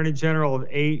former Attorney General of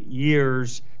 8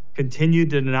 years continue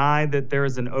to deny that there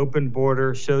is an open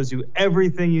border shows you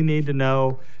everything you need to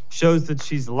know, shows that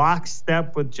she's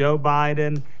lockstep with Joe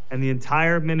Biden and the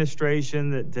entire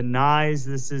administration that denies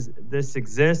this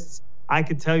exists. I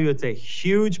could tell you it's a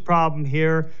huge problem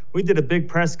here. We did a big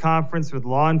press conference with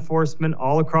law enforcement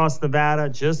all across Nevada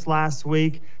just last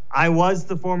week. I was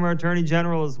the former Attorney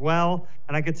General as well,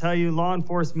 and I could tell you law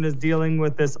enforcement is dealing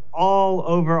with this all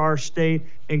over our state,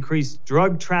 increased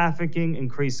drug trafficking,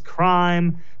 increased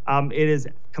crime. It is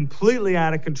completely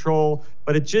out of control,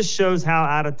 but it just shows how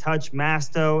out of touch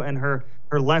Masto and her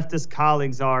leftist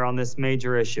colleagues are on this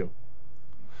major issue.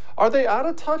 Are they out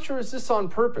of touch or is this on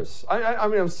purpose? I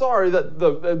mean, I'm sorry that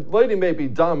the lady may be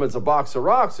dumb as a box of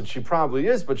rocks, and she probably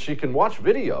is, but she can watch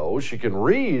video, she can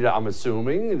read, I'm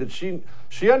assuming, that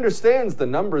she understands the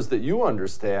numbers that you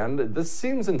understand. This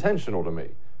seems intentional to me.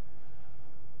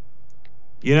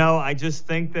 You know, I just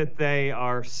think that they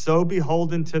are so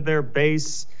beholden to their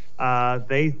base.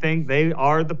 They think they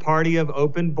are the party of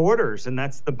open borders, and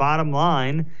that's the bottom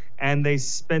line. And they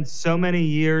spent so many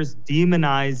years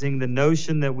demonizing the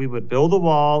notion that we would build a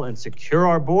wall and secure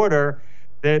our border,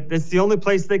 that it's the only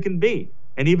place they can be.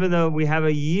 And even though we have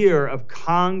a year of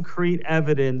concrete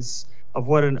evidence of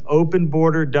what an open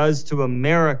border does to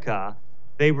America,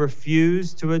 they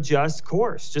refuse to adjust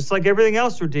course, just like everything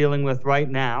else we're dealing with right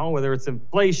now, whether it's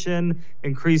inflation,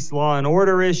 increased law and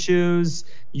order issues,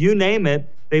 you name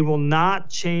it. They will not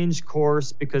change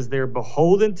course because they're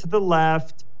beholden to the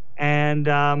left. And,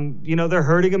 they're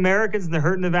hurting Americans and they're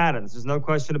hurting Nevadans. There's no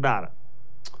question about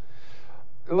it.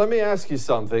 Let me ask you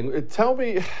something. Tell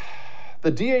me,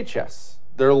 the DHS,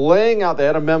 they're laying out, they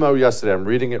had a memo yesterday. I'm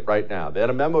reading it right now. They had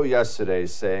a memo yesterday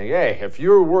saying, hey, if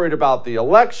you're worried about the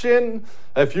election,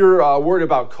 if you're worried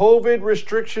about COVID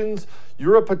restrictions,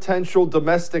 you're a potential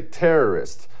domestic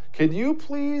terrorist. Can you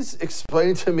please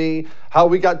explain to me how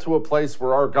we got to a place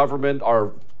where our government,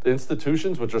 our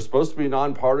institutions, which are supposed to be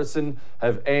nonpartisan,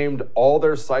 have aimed all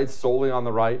their sights solely on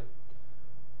the right?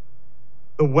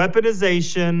 The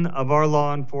weaponization of our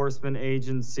law enforcement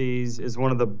agencies is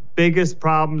one of the biggest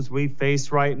problems we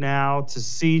face right now. To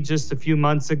see just a few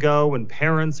months ago when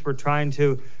parents were trying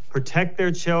to protect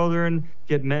their children,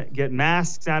 get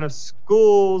masks out of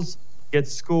schools, get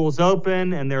schools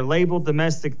open, and they're labeled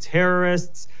domestic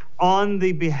terrorists on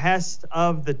the behest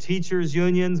of the teachers'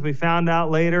 unions, we found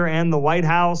out later, and the White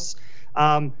House.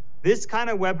 This kind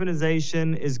of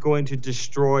weaponization is going to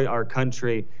destroy our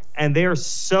country. And they are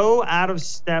so out of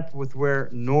step with where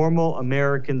normal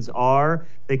Americans are.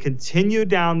 They continue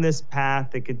down this path.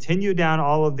 They continue down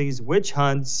all of these witch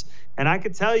hunts. And I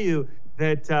could tell you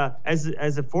that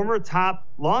as a former top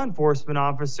law enforcement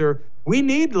officer, we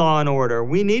need law and order.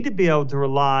 We need to be able to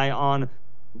rely on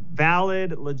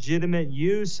valid, legitimate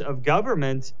use of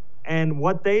government. And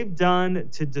what they've done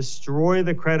to destroy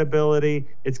the credibility,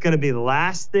 it's going to be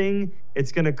lasting.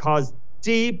 It's going to cause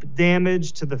deep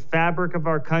damage to the fabric of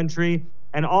our country.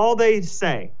 And all they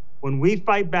say when we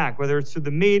fight back, whether it's through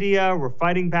the media, we're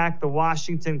fighting back the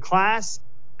Washington class,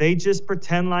 they just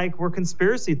pretend like we're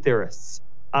conspiracy theorists.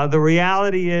 The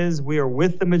reality is we are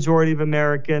with the majority of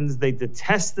Americans. They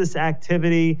detest this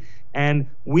activity, and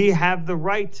we have the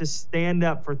right to stand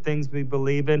up for things we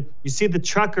believe in. You see the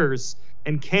truckers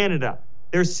in Canada,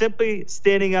 they're simply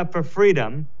standing up for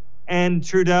freedom. And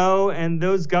Trudeau and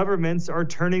those governments are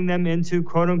turning them into,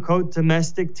 quote unquote,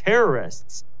 domestic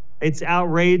terrorists. It's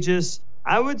outrageous.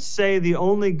 I would say the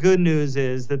only good news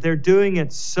is that they're doing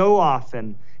it so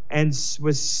often and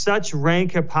with such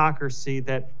rank hypocrisy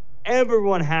that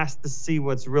everyone has to see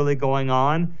what's really going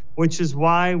on, which is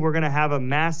why we're going to have a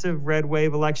massive red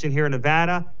wave election here in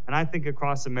Nevada, and I think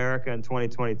across America in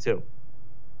 2022.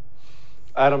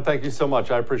 Adam, thank you so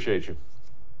much. I appreciate you.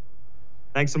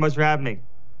 Thanks so much for having me.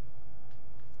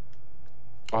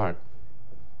 All right.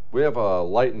 We have a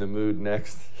light in the mood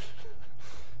next.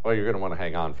 Well, you're going to want to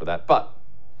hang on for that. But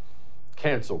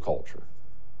cancel culture.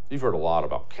 You've heard a lot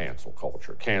about cancel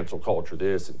culture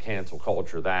this and cancel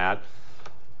culture that.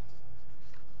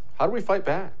 How do we fight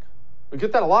back? We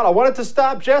get that a lot. I want it to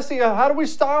stop, Jesse. How do we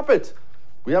stop it?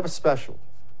 We have a special.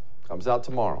 Comes out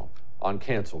tomorrow on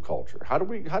cancel culture. How do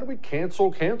we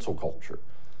cancel culture?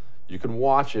 You can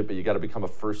watch it, but you got to become a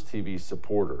First TV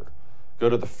supporter. Go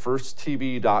to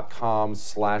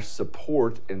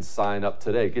thefirsttv.com/support and sign up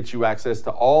today. Get you access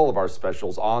to all of our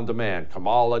specials on demand.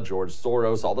 Kamala, George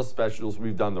Soros, all the specials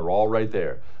we've done, they're all right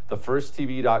there.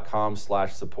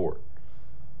 Thefirsttv.com/support.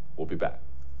 We'll be back.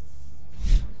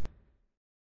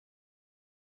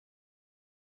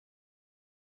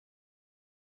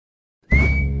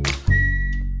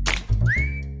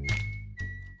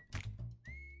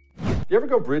 You ever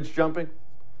go bridge jumping?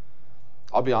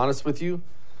 I'll be honest with you.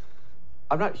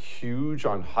 I'm not huge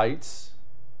on heights.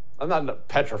 I'm not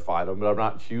petrified of them, but I'm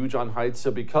not huge on heights.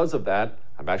 So because of that,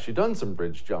 I've actually done some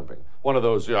bridge jumping. One of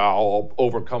those, I'll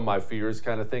overcome my fears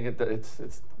kind of thing.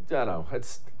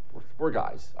 We're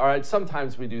guys. All right,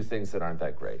 sometimes we do things that aren't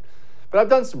that great. But I've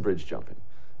done some bridge jumping.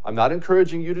 I'm not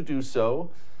encouraging you to do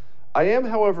so. I am,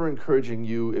 however, encouraging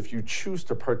you, if you choose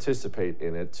to participate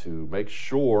in it, to make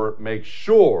sure,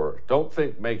 don't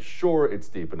think make sure it's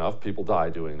deep enough. People die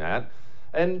doing that.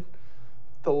 And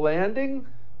the landing,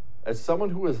 as someone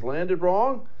who has landed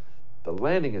wrong, the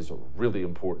landing is a really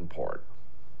important part.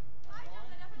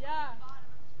 Yeah.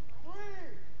 3,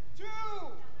 2,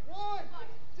 1,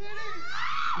 did it!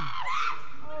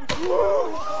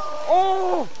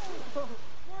 Oh! We're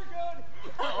good.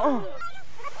 Oh.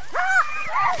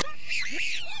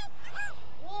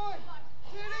 1,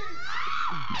 did it!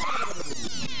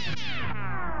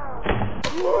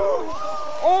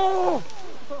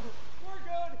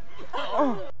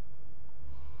 Oh!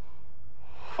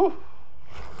 Whew.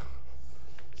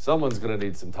 Someone's going to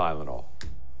need some Tylenol.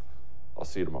 I'll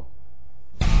see you tomorrow.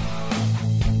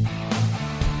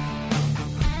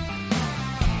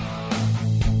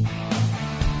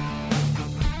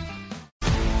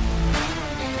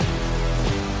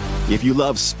 If you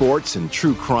love sports and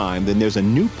true crime, then there's a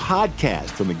new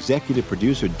podcast from executive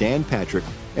producer Dan Patrick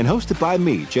and hosted by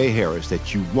me, Jay Harris,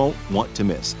 that you won't want to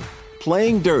miss.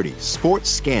 Playing Dirty: Sports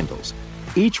Scandals.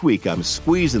 Each week, I'm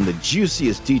squeezing the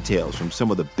juiciest details from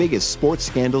some of the biggest sports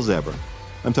scandals ever.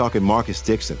 I'm talking Marcus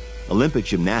Dixon, Olympic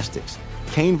gymnastics,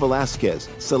 Cain Velasquez,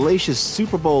 salacious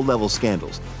Super Bowl-level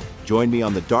scandals. Join me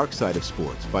on the dark side of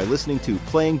sports by listening to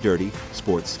Playing Dirty: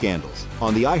 Sports Scandals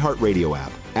on the iHeartRadio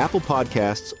app, Apple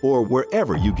Podcasts, or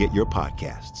wherever you get your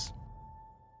podcasts.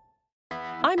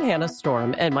 I'm Hannah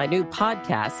Storm, and my new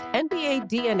podcast, NBA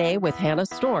DNA with Hannah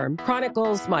Storm,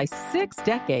 chronicles my 6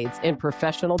 decades in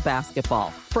professional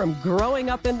basketball. From growing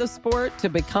up in the sport to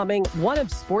becoming one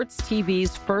of sports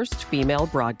TV's first female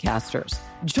broadcasters.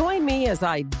 Join me as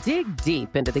I dig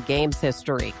deep into the game's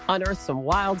history, unearth some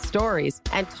wild stories,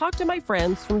 and talk to my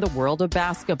friends from the world of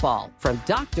basketball, from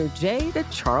Dr. J to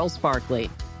Charles Barkley.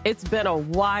 It's been a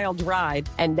wild ride,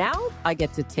 and now I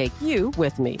get to take you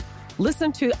with me.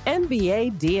 Listen to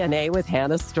NBA DNA with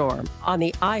Hannah Storm on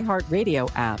the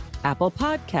iHeartRadio app, Apple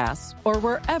Podcasts, or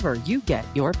wherever you get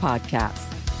your podcasts.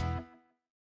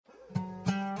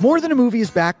 More Than a Movie is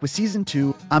back with Season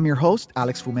 2. I'm your host,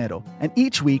 Alex Fumero, and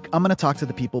each week I'm going to talk to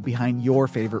the people behind your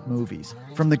favorite movies.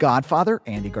 From The Godfather,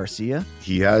 Andy Garcia.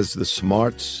 He has the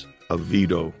smarts of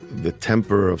Vito, the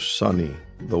temper of Sonny,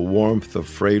 the warmth of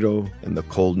Fredo, and the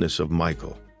coldness of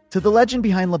Michael. To the legend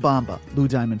behind La Bamba, Lou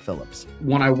Diamond Phillips.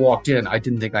 When I walked in, I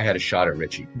didn't think I had a shot at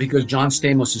Richie because John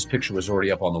Stamos' picture was already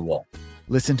up on the wall.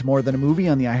 Listen to More Than a Movie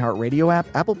on the iHeartRadio app,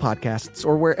 Apple Podcasts,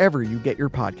 or wherever you get your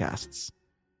podcasts.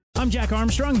 I'm Jack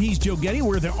Armstrong. He's Joe Getty.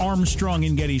 We're the Armstrong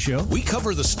and Getty Show. We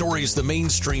cover the stories the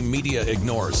mainstream media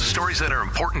ignores. The stories that are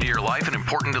important to your life and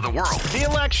important to the world. The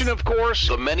election, of course.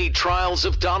 The many trials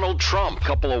of Donald Trump.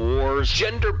 Couple of wars.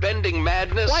 Gender-bending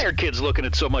madness. Why are kids looking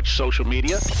at so much social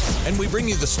media? And we bring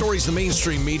you the stories the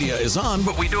mainstream media is on,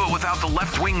 but we do it without the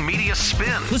left-wing media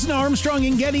spin. Listen to Armstrong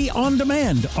and Getty on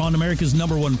demand on America's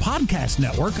 #1 podcast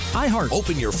network, iHeart.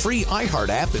 Open your free iHeart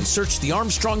app and search the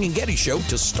Armstrong and Getty Show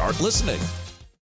to start listening.